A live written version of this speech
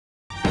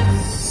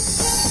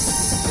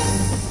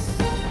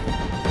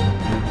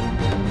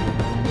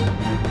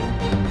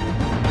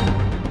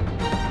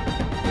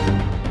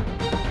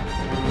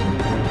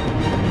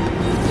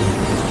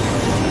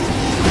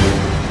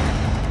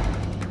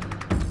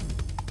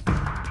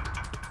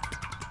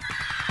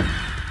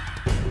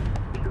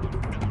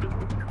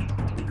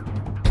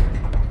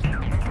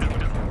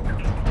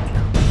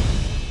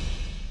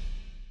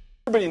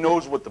Everybody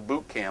knows what the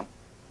boot camp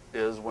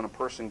is when a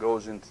person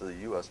goes into the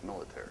U.S.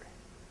 military.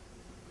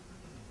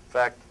 In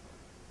fact,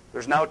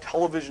 there's now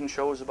television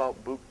shows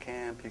about boot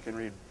camp. You can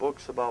read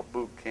books about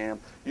boot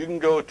camp. You can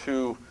go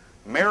to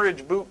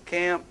marriage boot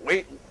camp,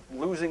 weight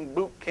losing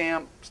boot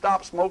camp,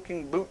 stop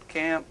smoking boot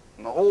camp,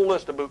 and the whole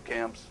list of boot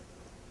camps.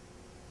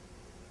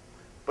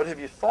 But have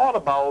you thought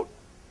about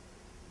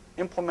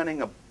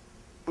implementing a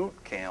boot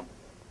camp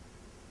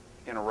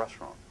in a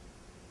restaurant?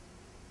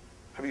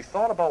 Have you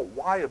thought about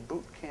why a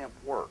boot camp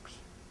works?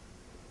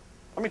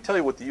 Let me tell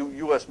you what the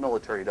U.S.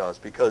 military does,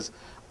 because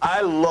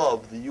I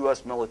love the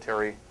U.S.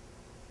 military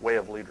way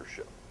of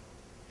leadership.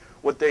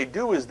 What they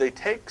do is they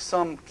take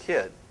some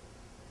kid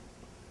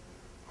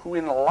who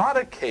in a lot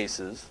of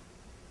cases,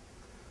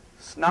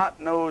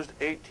 snot-nosed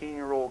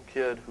 18-year-old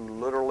kid who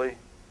literally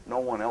no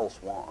one else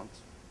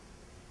wants.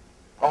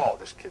 Oh,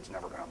 this kid's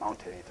never going to amount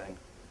to anything.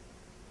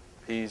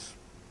 He's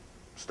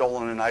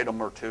stolen an item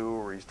or two,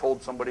 or he's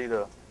told somebody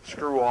to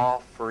screw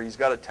off, or he's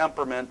got a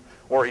temperament,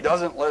 or he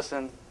doesn't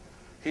listen.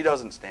 He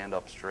doesn't stand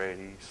up straight.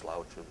 He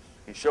slouches.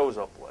 He shows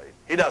up late.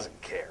 He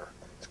doesn't care.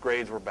 His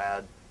grades were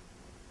bad.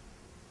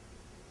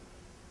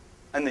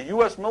 And the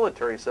U.S.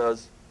 military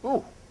says,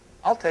 ooh,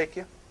 I'll take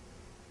you.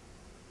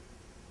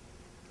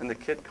 And the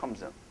kid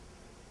comes in.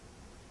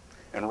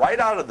 And right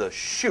out of the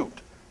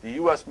chute, the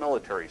U.S.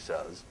 military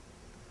says,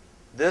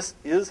 this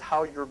is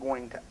how you're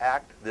going to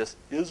act. This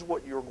is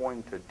what you're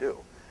going to do.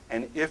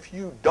 And if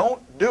you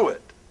don't do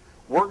it,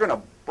 we're going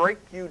to break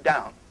you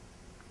down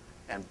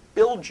and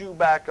build you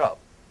back up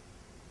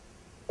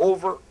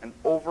over and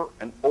over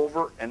and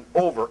over and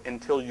over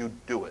until you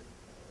do it.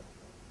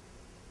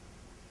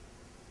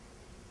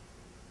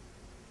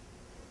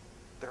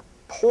 They're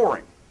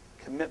pouring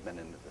commitment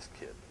into this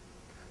kid.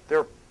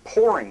 They're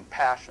pouring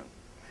passion.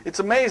 It's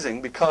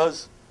amazing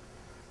because,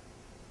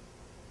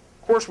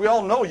 of course, we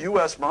all know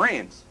U.S.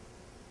 Marines.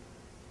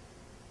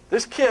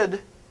 This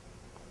kid,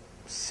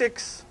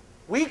 6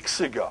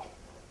 weeks ago,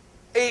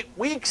 8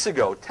 weeks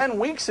ago, 10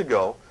 weeks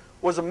ago,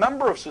 was a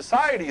member of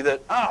society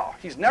that, oh,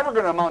 he's never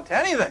going to amount to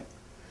anything.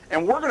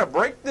 And we're going to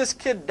break this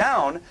kid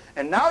down,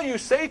 and now you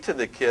say to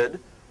the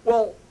kid,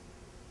 well,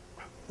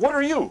 what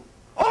are you?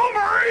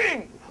 Oh,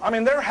 Marine! I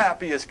mean, they're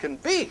happy as can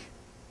be.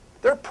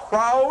 They're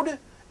proud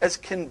as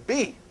can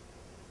be.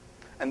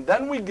 And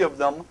then we give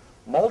them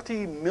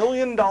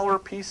multi-million-dollar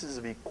pieces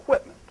of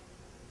equipment.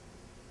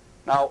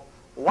 Now,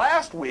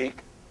 last week,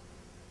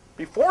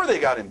 before they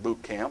got in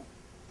boot camp,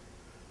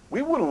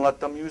 we wouldn't let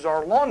them use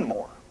our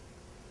lawnmower.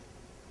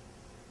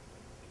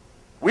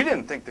 We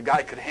didn't think the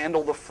guy could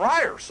handle the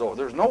fryer, so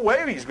there's no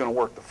way he's going to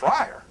work the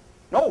fryer.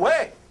 No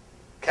way.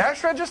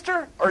 Cash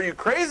register? Are you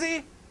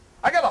crazy?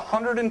 I got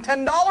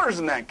 $110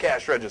 in that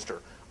cash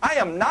register. I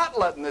am not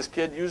letting this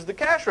kid use the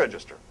cash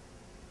register.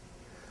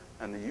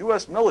 And the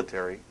U.S.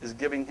 military is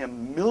giving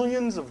him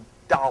millions of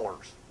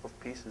dollars of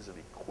pieces of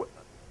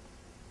equipment.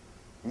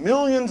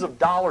 Millions of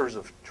dollars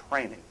of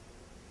training.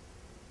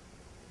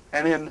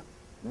 And in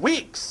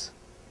weeks,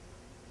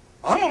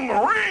 I'm a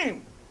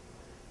Marine.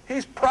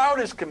 He's proud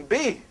as can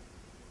be.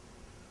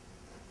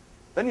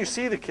 Then you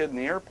see the kid in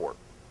the airport.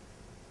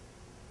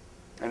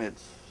 And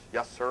it's,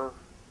 yes, sir.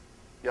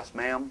 Yes,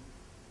 ma'am.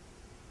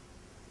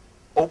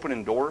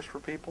 Opening doors for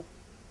people.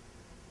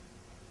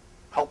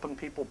 Helping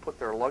people put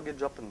their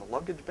luggage up in the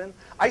luggage bin.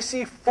 I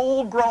see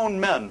full-grown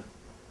men,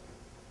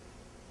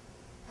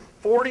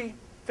 40,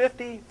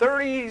 50,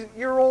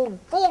 30-year-old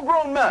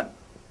full-grown men,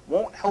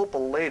 won't help a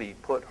lady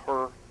put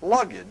her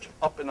luggage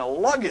up in a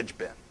luggage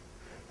bin.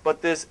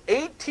 But this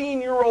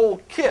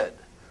 18-year-old kid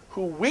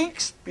who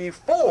weeks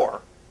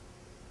before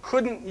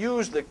couldn't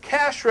use the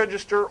cash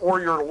register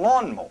or your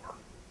lawnmower,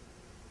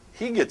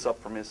 he gets up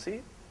from his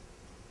seat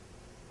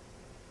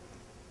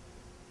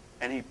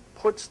and he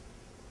puts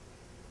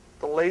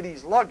the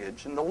lady's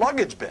luggage in the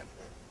luggage bin.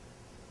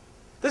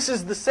 This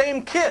is the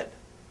same kid.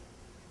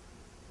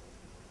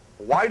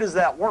 Why does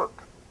that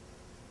work?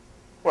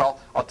 Well,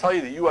 I'll tell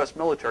you, the U.S.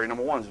 military,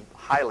 number one, is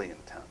highly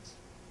intense.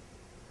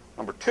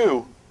 Number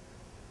two,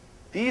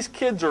 these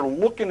kids are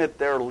looking at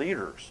their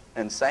leaders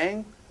and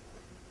saying,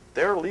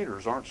 their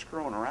leaders aren't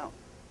screwing around.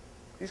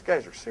 These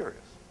guys are serious.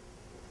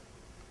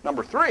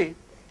 Number three,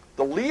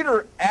 the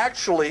leader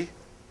actually,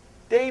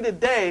 day to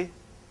day,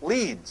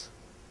 leads.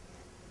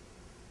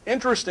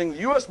 Interesting, the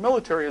U.S.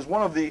 military is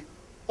one of the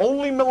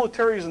only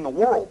militaries in the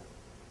world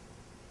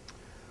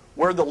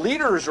where the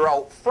leaders are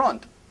out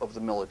front of the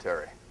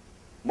military.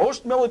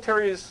 Most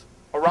militaries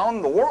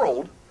around the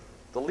world,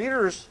 the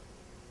leaders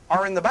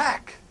are in the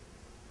back.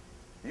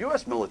 The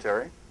U.S.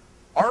 military,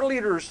 our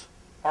leaders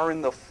are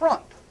in the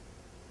front.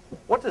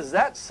 What does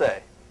that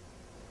say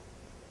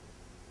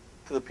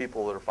to the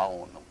people that are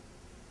following them?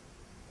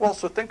 Well,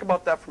 so think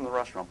about that from the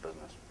restaurant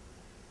business.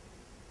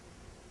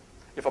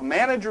 If a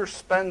manager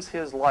spends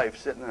his life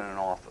sitting in an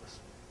office,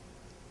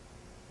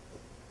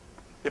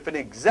 if an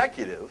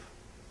executive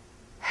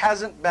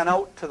hasn't been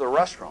out to the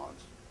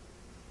restaurants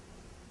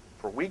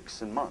for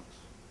weeks and months,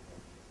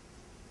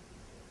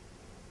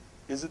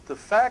 is it the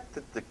fact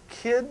that the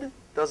kid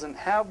doesn't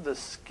have the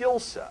skill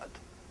set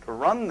to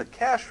run the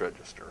cash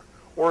register,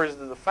 Or is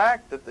it the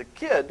fact that the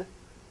kid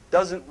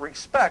doesn't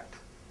respect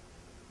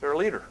their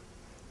leader?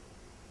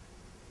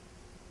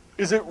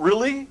 Is it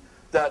really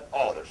that,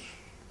 oh, there's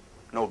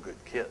no good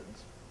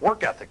kids?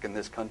 Work ethic in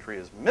this country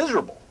is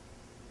miserable.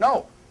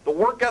 No, the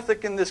work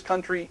ethic in this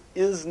country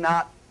is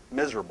not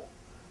miserable.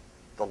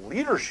 The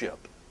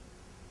leadership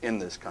in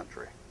this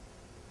country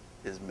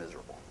is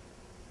miserable.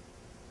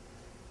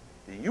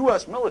 The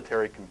U.S.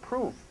 military can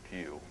prove to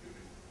you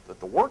that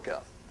the work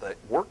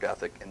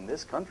ethic in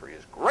this country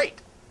is great.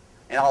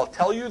 And I'll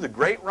tell you, the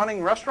great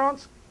running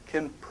restaurants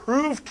can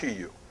prove to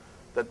you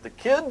that the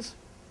kids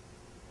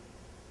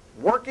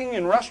working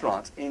in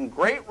restaurants, in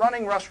great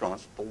running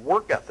restaurants, the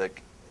work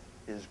ethic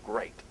is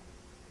great.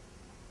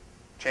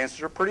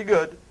 Chances are pretty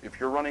good if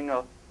you're running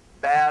a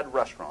bad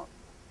restaurant,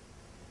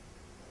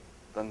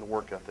 then the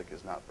work ethic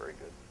is not very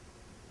good.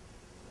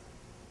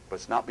 But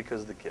it's not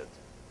because of the kids.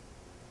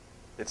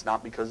 It's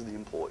not because of the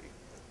employee.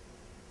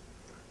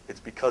 It's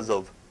because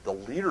of the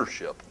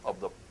leadership of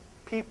the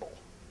people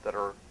that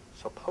are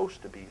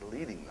supposed to be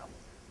leading them,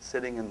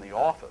 sitting in the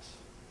office,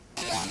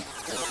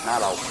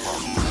 not out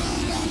front.